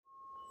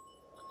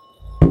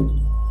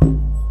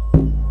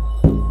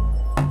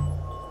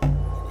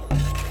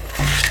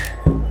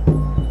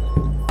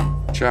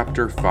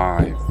Chapter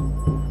 5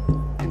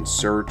 In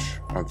Search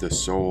of the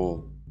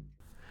Soul.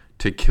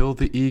 To kill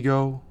the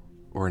ego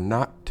or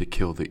not to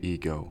kill the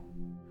ego?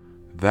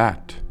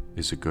 That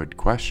is a good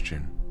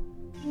question.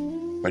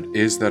 But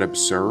is that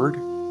absurd?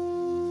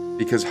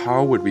 Because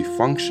how would we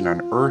function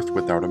on Earth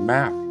without a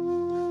map,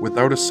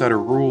 without a set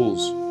of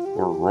rules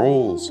or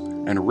roles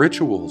and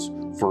rituals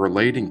for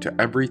relating to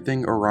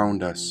everything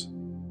around us?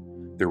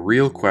 The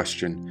real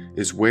question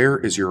is, where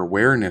is your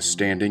awareness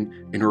standing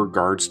in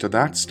regards to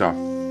that stuff?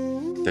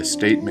 The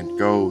statement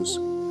goes,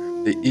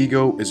 the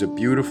ego is a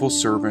beautiful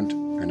servant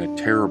and a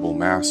terrible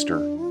master.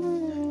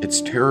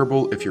 It's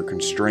terrible if you're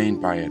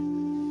constrained by it,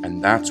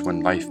 and that's when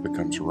life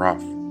becomes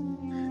rough.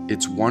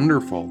 It's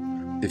wonderful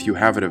if you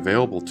have it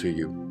available to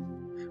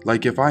you.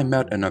 Like if I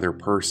met another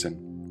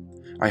person,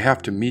 I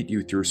have to meet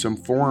you through some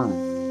form,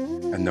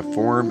 and the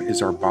form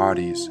is our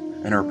bodies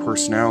and our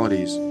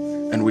personalities,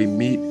 and we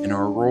meet in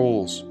our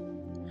roles.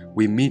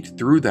 We meet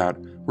through that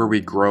where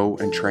we grow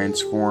and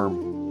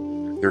transform.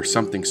 There's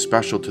something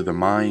special to the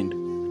mind,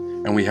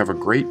 and we have a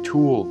great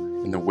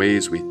tool in the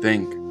ways we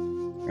think.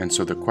 And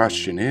so the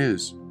question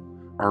is,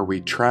 are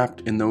we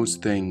trapped in those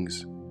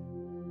things?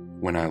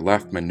 When I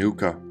left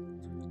Manuka,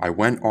 I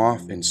went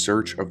off in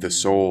search of the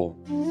soul.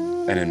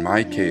 And in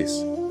my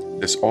case,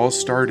 this all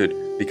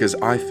started because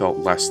I felt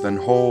less than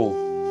whole.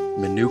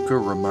 Manuka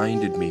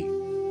reminded me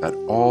that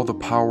all the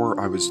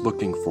power I was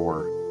looking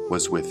for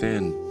was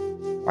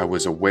within. I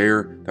was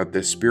aware that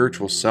this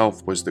spiritual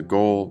self was the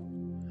goal.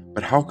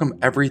 But how come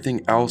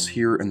everything else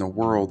here in the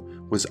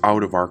world was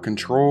out of our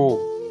control?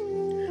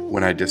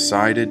 When I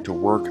decided to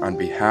work on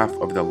behalf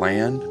of the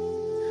land,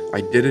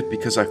 I did it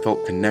because I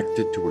felt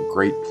connected to a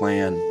great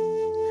plan.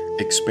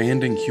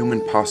 Expanding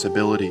human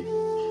possibility.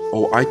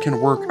 Oh, I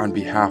can work on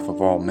behalf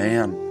of all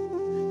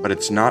man, but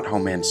it's not how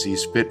man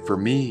sees fit for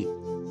me.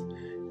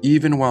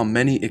 Even while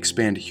many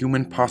expand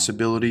human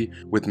possibility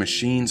with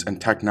machines and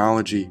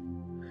technology,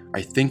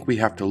 I think we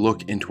have to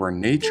look into our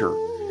nature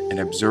and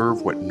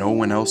observe what no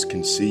one else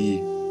can see.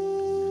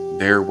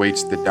 There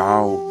waits the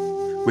Tao,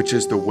 which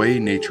is the way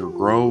nature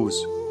grows,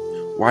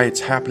 why it's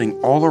happening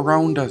all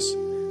around us,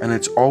 and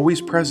it's always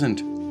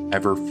present,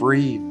 ever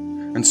free,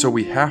 and so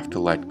we have to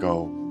let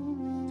go.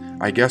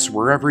 I guess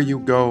wherever you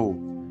go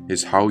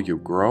is how you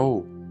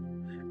grow,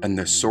 and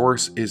the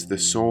source is the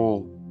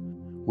soul,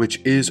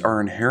 which is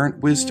our inherent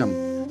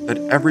wisdom that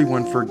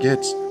everyone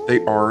forgets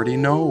they already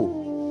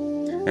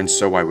know. And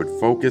so I would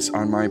focus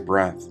on my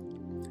breath,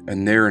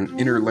 and there an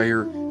inner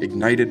layer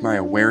ignited my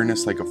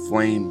awareness like a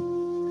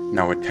flame.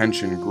 Now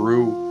attention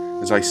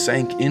grew as I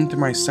sank into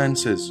my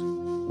senses,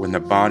 when the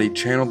body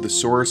channeled the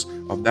source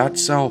of that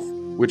self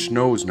which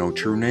knows no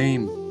true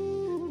name.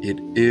 It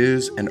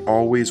is and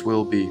always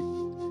will be.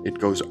 It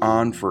goes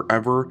on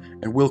forever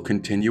and will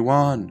continue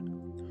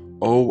on.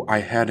 Oh, I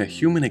had a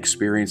human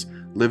experience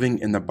living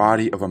in the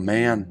body of a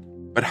man.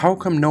 But how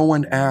come no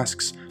one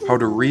asks how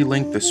to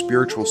relink the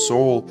spiritual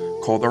soul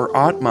called our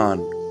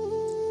Atman?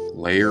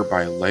 Layer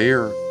by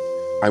layer,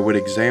 I would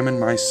examine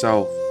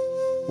myself,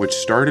 which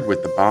started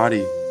with the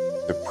body,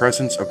 the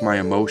presence of my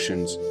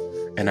emotions,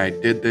 and I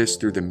did this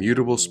through the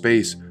mutable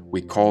space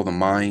we call the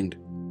mind.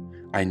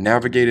 I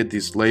navigated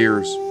these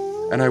layers,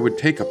 and I would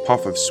take a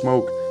puff of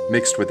smoke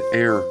mixed with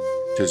air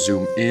to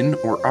zoom in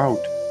or out.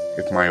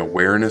 If my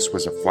awareness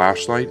was a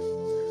flashlight,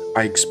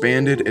 I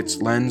expanded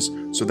its lens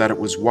so that it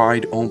was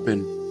wide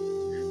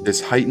open.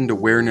 This heightened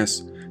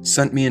awareness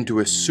sent me into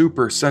a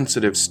super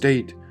sensitive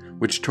state,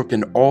 which took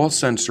in all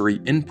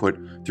sensory input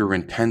through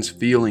intense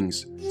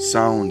feelings,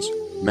 sounds,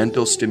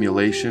 mental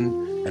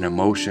stimulation, and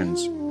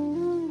emotions.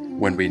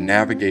 When we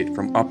navigate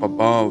from up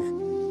above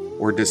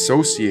or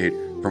dissociate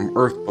from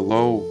earth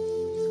below,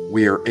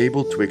 we are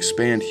able to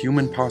expand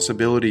human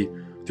possibility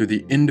through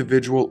the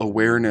individual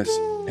awareness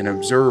and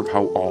observe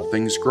how all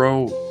things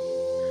grow.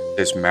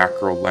 This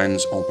macro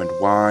lens opened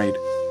wide,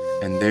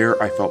 and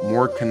there I felt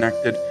more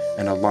connected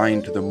and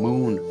aligned to the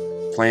moon,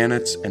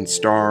 planets, and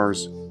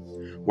stars.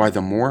 Why,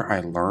 the more I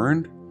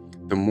learned,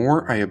 the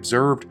more I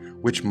observed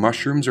which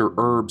mushrooms or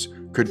herbs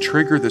could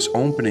trigger this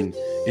opening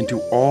into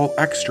all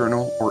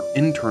external or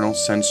internal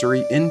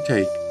sensory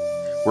intake,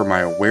 where my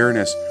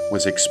awareness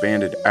was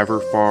expanded ever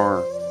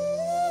far.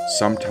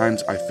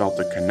 Sometimes I felt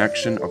a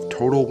connection of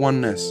total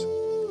oneness,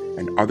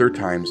 and other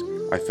times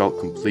I felt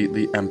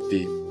completely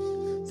empty.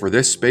 For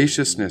this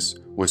spaciousness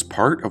was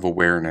part of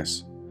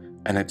awareness,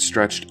 and it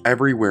stretched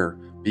everywhere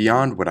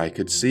beyond what I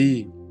could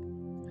see.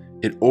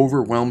 It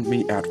overwhelmed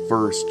me at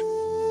first.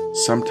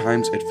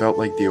 Sometimes it felt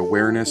like the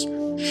awareness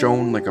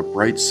shone like a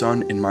bright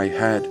sun in my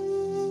head.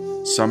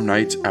 Some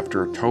nights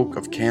after a toke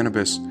of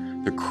cannabis,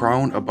 the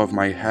crown above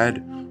my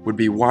head would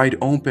be wide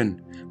open,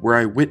 where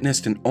I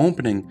witnessed an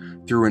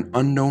opening through an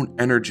unknown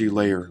energy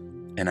layer,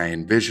 and I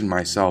envisioned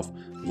myself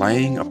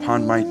laying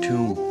upon my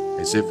tomb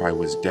as if I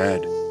was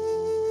dead.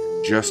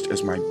 Just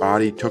as my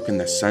body took in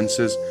the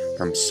senses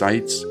from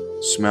sights,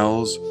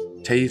 smells,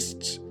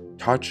 tastes,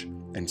 touch,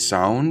 and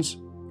sounds,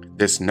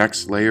 this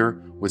next layer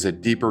was a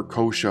deeper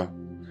kosha,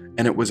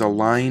 and it was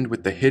aligned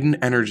with the hidden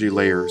energy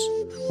layers,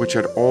 which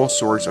had all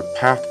sorts of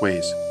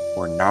pathways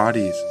or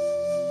nadis.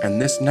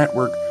 and this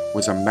network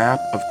was a map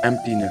of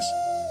emptiness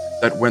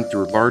that went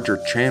through larger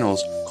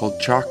channels called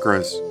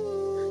chakras.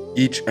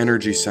 Each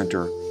energy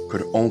center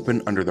could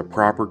open under the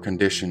proper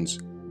conditions: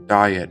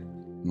 diet,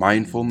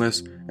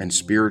 mindfulness, and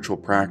spiritual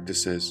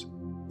practices.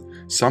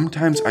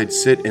 Sometimes I'd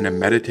sit in a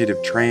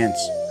meditative trance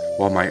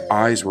while my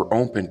eyes were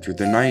open through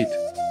the night.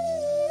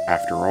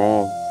 After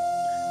all,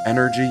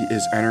 energy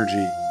is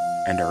energy,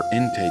 and our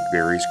intake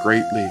varies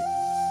greatly.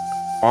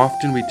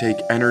 Often we take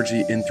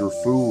energy in through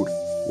food,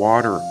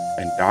 water,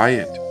 and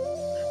diet,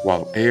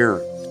 while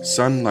air,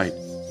 sunlight,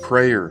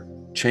 prayer,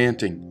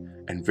 chanting,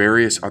 and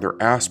various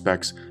other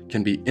aspects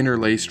can be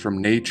interlaced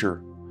from nature,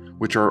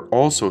 which are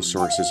also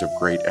sources of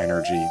great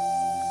energy.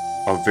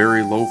 A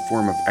very low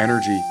form of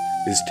energy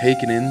is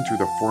taken in through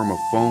the form of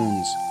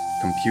phones,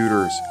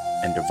 computers,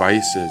 and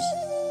devices.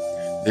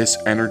 This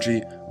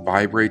energy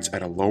vibrates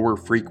at a lower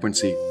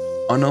frequency,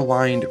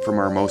 unaligned from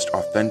our most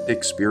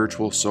authentic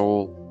spiritual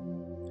soul.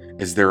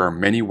 As there are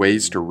many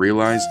ways to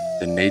realize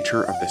the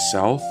nature of the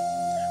self,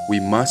 we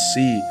must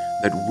see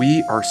that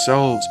we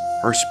ourselves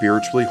are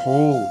spiritually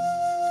whole.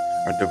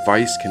 A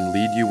device can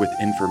lead you with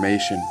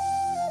information,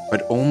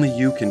 but only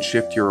you can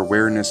shift your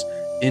awareness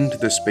into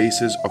the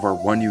spaces of our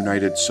one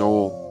united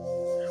soul.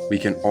 We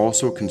can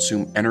also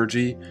consume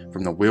energy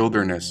from the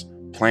wilderness,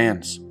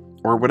 plants,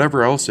 or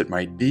whatever else it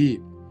might be,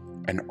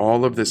 and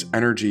all of this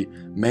energy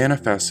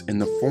manifests in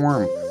the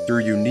form through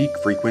unique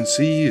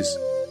frequencies.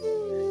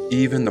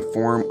 Even the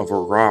form of a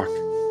rock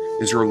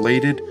is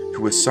related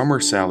to a summer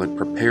salad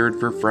prepared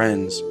for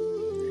friends.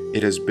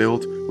 It is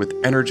built with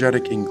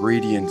energetic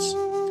ingredients,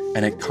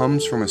 and it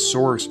comes from a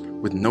source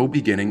with no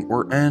beginning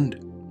or end.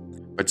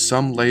 But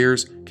some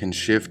layers can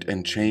shift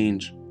and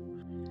change.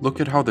 Look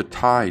at how the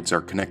tides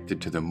are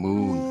connected to the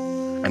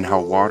moon, and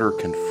how water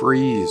can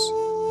freeze,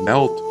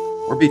 melt,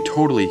 or be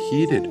totally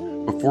heated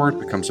before it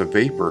becomes a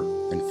vapor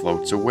and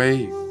floats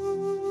away.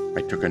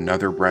 I took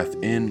another breath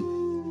in,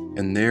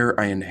 and there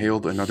I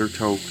inhaled another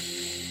toke.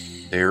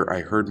 There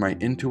I heard my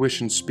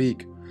intuition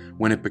speak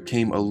when it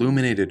became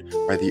illuminated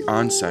by the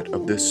onset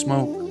of this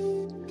smoke.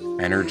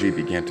 Energy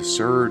began to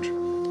surge,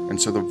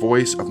 and so the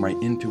voice of my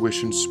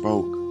intuition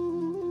spoke.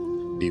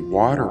 Be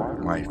water,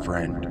 my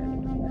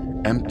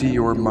friend. Empty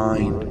your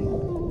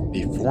mind.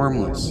 Be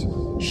formless,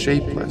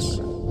 shapeless,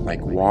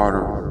 like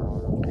water.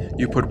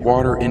 You put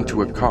water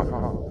into a cup,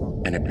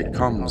 and it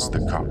becomes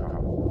the cup.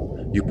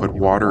 You put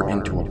water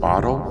into a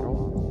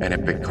bottle, and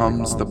it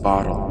becomes the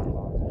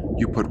bottle.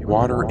 You put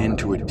water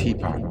into a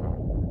teapot,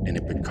 and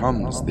it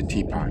becomes the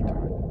teapot.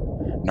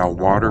 Now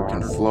water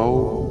can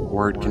flow,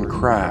 or it can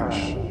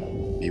crash.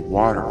 Be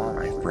water,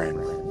 my friend.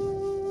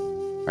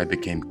 I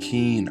became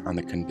keen on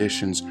the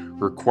conditions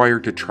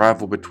required to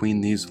travel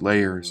between these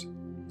layers,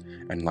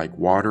 and like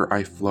water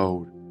I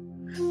flowed.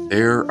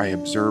 There I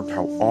observed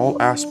how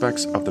all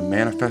aspects of the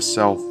manifest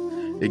self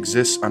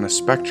exists on a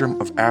spectrum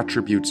of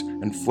attributes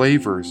and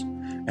flavors,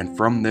 and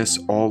from this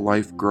all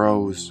life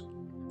grows.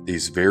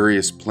 These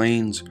various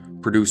planes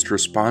produced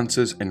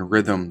responses and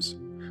rhythms,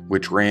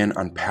 which ran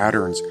on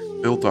patterns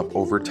built up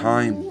over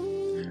time,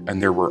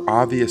 and there were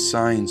obvious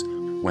signs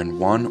when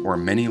one or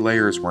many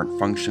layers weren't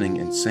functioning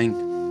in sync,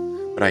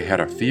 but I had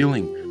a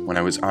feeling when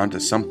I was onto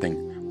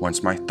something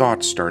once my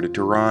thoughts started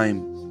to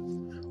rhyme.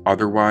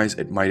 Otherwise,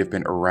 it might have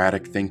been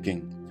erratic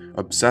thinking,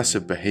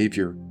 obsessive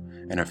behavior,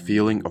 and a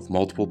feeling of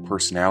multiple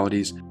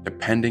personalities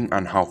depending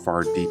on how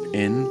far deep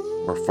in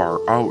or far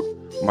out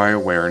my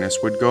awareness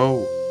would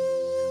go.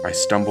 I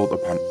stumbled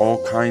upon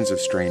all kinds of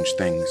strange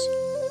things,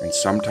 and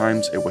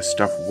sometimes it was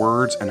stuff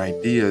words and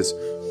ideas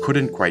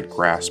couldn't quite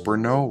grasp or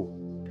know.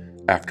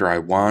 After I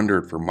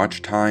wandered for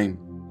much time,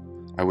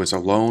 I was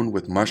alone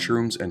with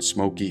mushrooms and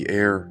smoky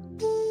air.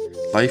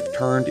 Life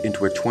turned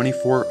into a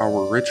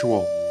 24-hour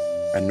ritual,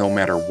 and no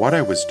matter what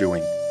I was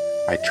doing,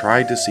 I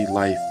tried to see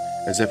life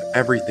as if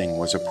everything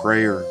was a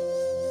prayer.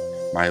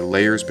 My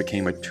layers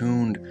became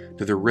attuned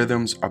to the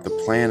rhythms of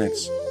the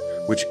planets,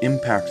 which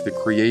impact the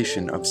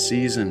creation of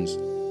seasons,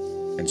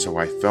 and so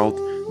I felt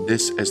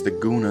this as the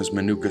gunas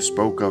Manuka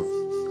spoke of,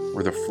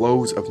 or the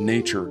flows of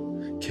nature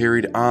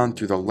carried on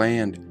through the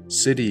land,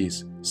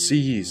 cities,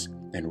 seas,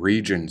 and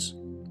regions.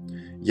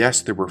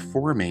 Yes, there were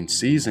 4 main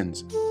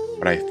seasons,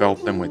 but I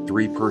felt them with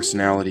 3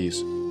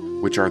 personalities,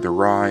 which are the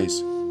rise,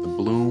 the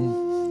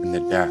bloom, and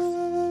the death.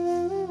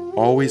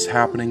 Always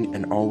happening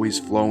and always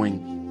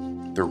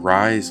flowing. The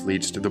rise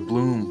leads to the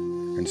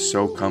bloom, and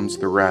so comes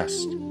the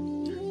rest.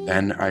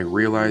 Then I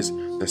realized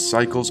the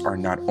cycles are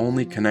not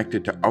only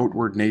connected to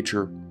outward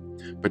nature,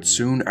 but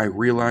soon I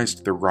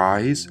realized the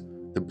rise,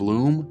 the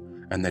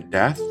bloom, and the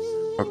death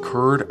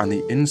occurred on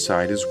the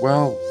inside as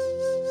well.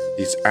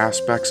 These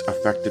aspects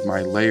affected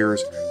my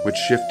layers, which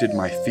shifted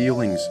my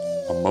feelings,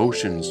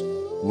 emotions,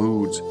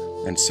 moods,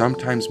 and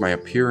sometimes my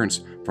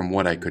appearance from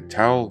what I could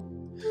tell.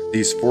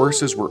 These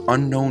forces were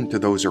unknown to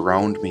those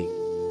around me,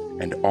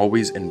 and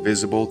always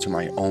invisible to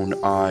my own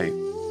eye.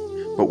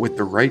 But with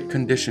the right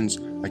conditions,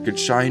 I could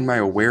shine my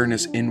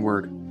awareness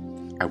inward.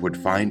 I would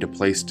find a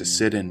place to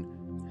sit in,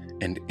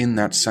 and in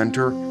that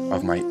center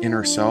of my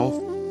inner self,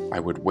 I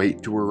would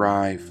wait to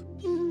arrive.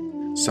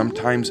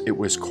 Sometimes it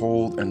was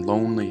cold and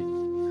lonely.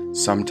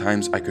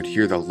 Sometimes I could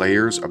hear the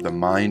layers of the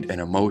mind and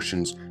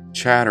emotions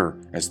chatter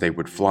as they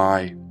would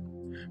fly.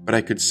 But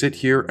I could sit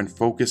here and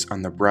focus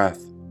on the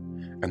breath,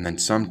 and then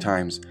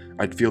sometimes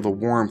I'd feel the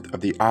warmth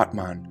of the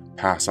Atman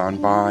pass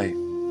on by.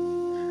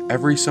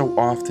 Every so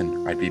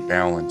often I'd be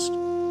balanced,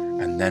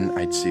 and then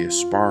I'd see a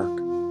spark.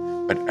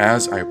 But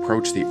as I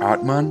approached the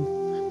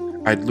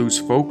Atman, I'd lose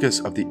focus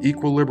of the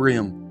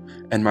equilibrium,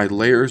 and my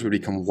layers would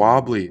become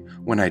wobbly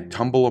when I'd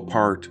tumble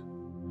apart.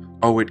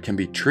 Oh, it can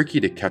be tricky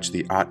to catch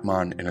the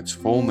Atman in its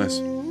fullness,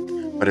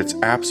 but it's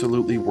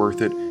absolutely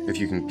worth it if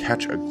you can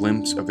catch a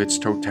glimpse of its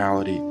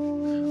totality.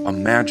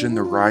 Imagine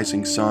the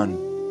rising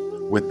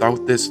sun.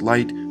 Without this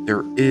light,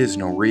 there is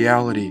no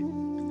reality.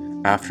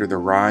 After the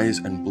rise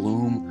and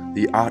bloom,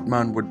 the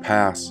Atman would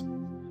pass.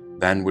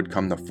 Then would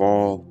come the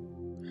fall.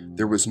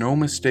 There was no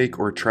mistake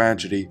or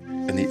tragedy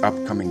in the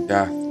upcoming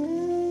death,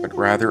 but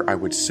rather I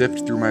would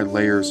sift through my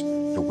layers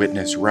to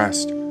witness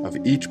rest of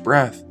each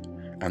breath,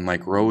 and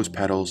like rose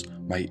petals,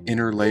 my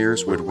inner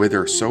layers would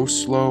wither so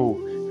slow,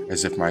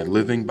 as if my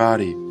living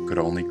body could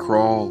only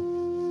crawl.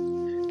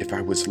 If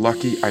I was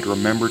lucky, I'd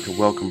remember to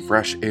welcome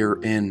fresh air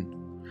in,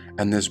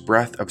 and this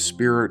breath of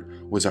spirit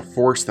was a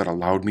force that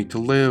allowed me to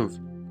live.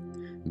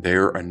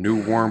 There a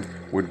new warmth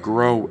would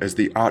grow as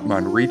the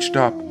Atman reached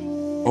up.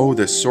 Oh,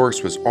 this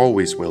source was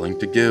always willing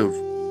to give.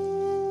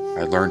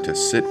 I learned to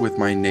sit with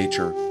my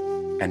nature,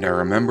 and I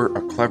remember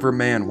a clever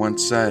man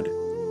once said,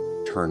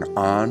 "Turn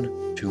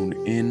on, tune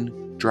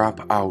in,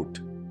 drop out."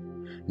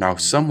 Now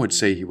some would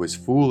say he was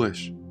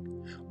foolish.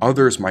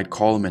 Others might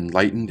call him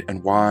enlightened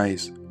and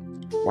wise.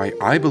 Why,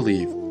 I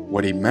believe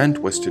what he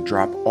meant was to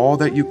drop all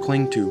that you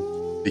cling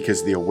to,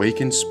 because the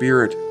awakened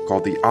spirit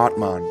called the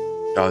Atman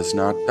does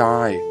not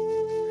die.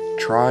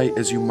 Try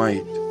as you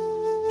might,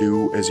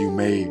 do as you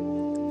may.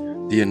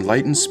 The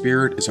enlightened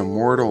spirit is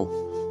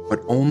immortal,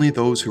 but only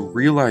those who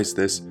realize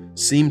this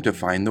seem to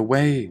find the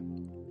way.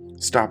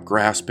 Stop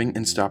grasping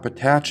and stop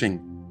attaching.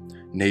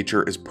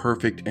 Nature is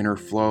perfect in her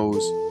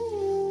flows.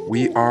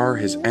 We are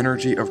his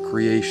energy of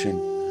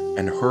creation,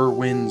 and her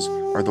winds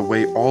are the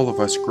way all of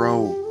us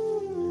grow.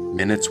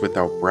 Minutes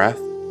without breath,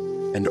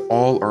 and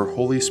all our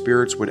holy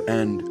spirits would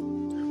end.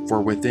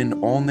 For within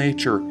all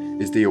nature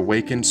is the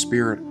awakened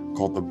spirit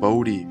called the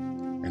Bodhi,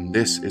 and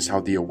this is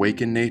how the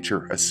awakened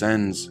nature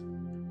ascends.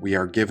 We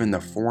are given the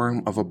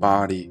form of a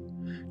body,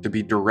 to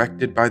be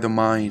directed by the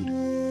mind.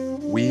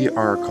 We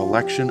are a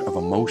collection of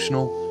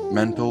emotional,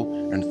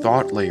 mental, and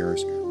thought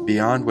layers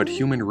beyond what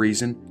human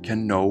reason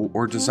can know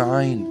or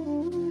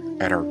design.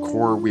 At our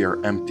core we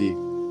are empty,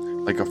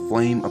 like a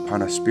flame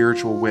upon a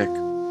spiritual wick.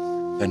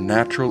 The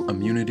natural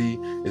immunity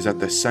is at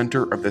the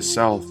center of the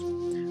self.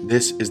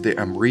 This is the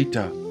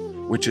Amrita,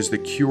 which is the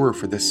cure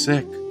for the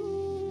sick.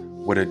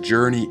 What a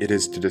journey it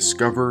is to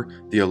discover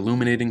the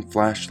illuminating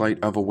flashlight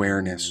of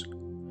awareness.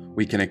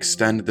 We can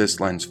extend this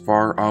lens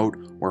far out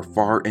or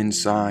far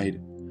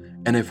inside,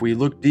 and if we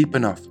look deep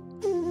enough,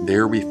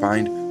 there we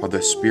find how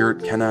the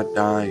spirit cannot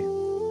die.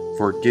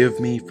 Forgive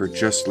me for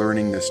just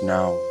learning this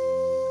now.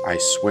 I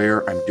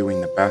swear I'm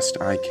doing the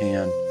best I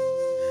can.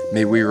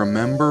 May we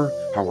remember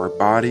how our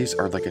bodies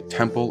are like a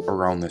temple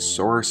around the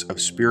source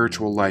of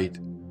spiritual light.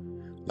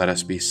 Let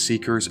us be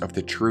seekers of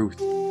the truth,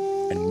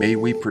 and may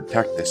we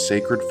protect the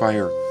sacred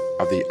fire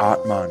of the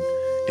Atman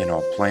in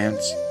all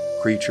plants,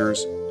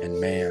 creatures, and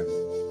man.